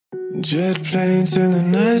Jet planes in the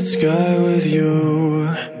night sky with you,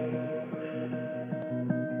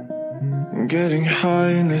 getting high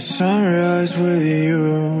in the sunrise with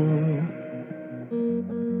you,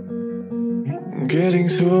 getting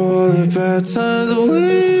through all the bad times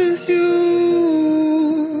with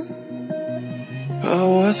you. I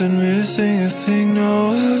wasn't missing a thing,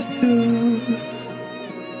 no I do.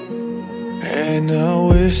 And I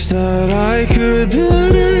wish that I could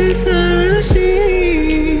build a time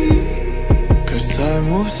machine, 'cause time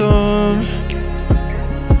moves on,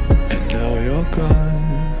 and now you're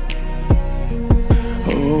gone.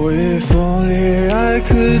 Oh, if only I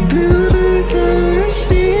could build a time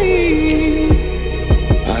machine,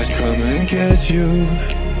 I'd come and get you.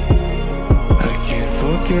 I can't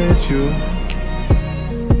forget you.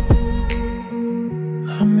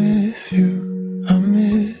 I miss you, I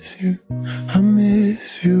miss you, I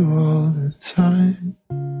miss you all the time.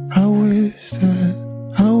 I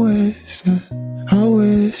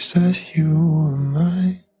wish that you were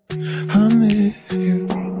mine. I miss you,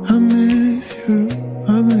 I miss you,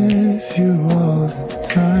 I miss you all the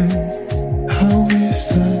time. I wish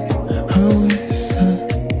that you were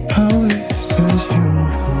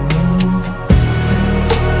mine.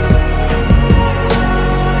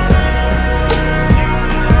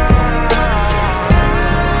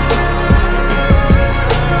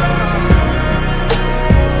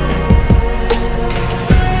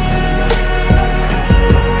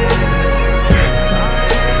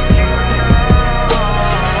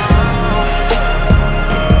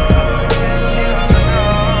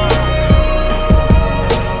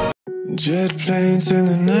 Jet planes in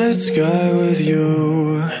the night sky with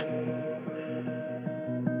you,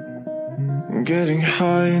 getting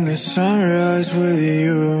high in the sunrise with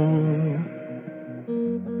you,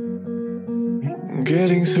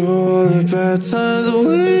 getting through all the bad times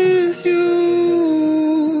with you.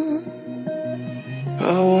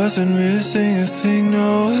 I wasn't missing a thing, no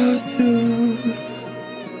I do.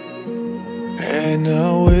 And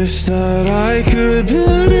I wish that I could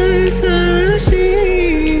build a time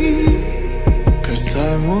machine, 'cause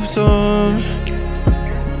time moves on,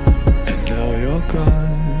 and now you're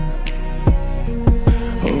gone.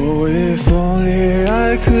 Oh, if only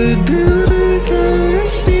I could build a time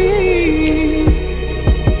machine,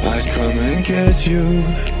 I'd come and get you.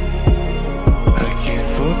 I can't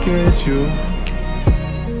forget you.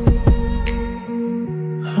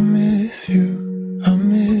 I miss you, I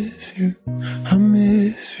miss you, I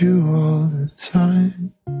miss you all the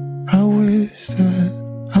time. I wish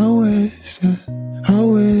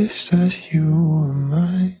that you were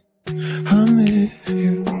mine. I miss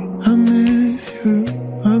you, I miss you,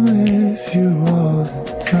 I miss you all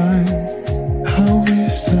the time. I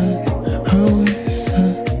wish that you were mine. 'Cause time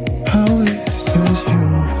moves on,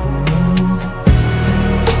 and now you're gone.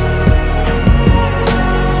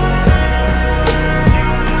 Oh, if only I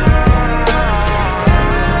could build a time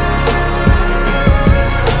machine,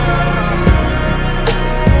 I'd come and get you.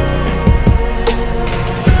 I can't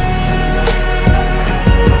forget you.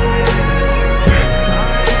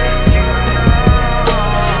 I miss you, I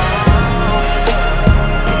miss you, I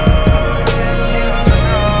miss you all the time.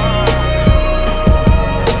 I wish that you were mine. I miss you, I miss you, I miss you all the time.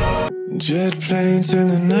 I wish Jet planes in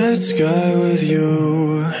the night sky with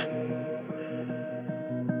you,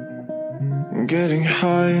 getting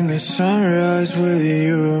high in the sunrise with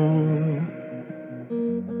you,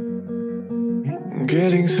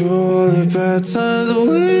 getting through all the bad times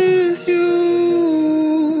with you.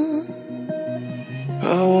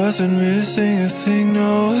 I wasn't missing a thing,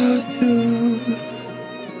 no I do.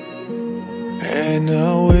 And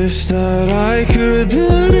I wish that I could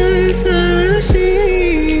build a time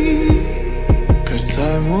machine, 'cause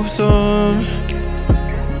time moves on,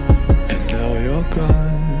 and now you're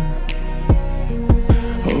gone.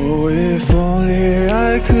 Oh, if only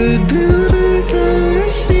I could build a time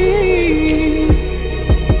machine,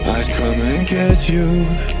 I'd come and get you.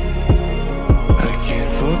 I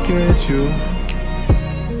can't forget you.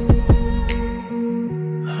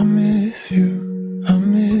 I miss you, I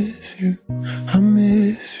miss you, I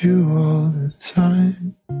miss you all the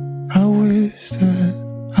time. I wish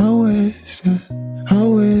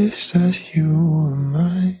that you were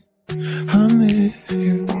mine. I miss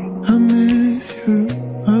you, I miss you,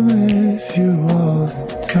 I miss you all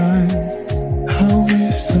the time. I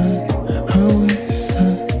wish that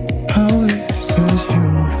you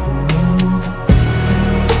were mine.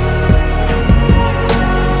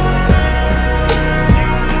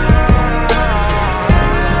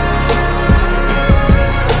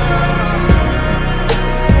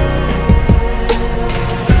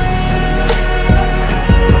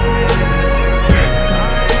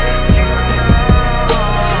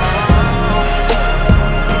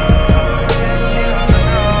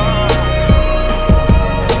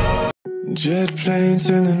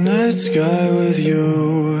 sky with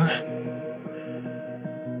you.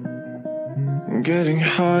 Getting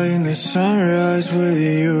high in the sunrise with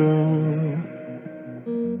you.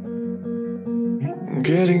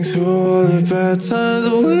 Getting through all the bad times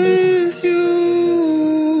with you.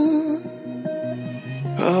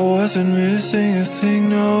 I wasn't missing a thing,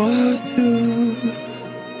 now I do.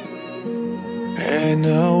 And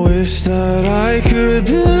I wish that I could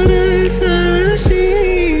better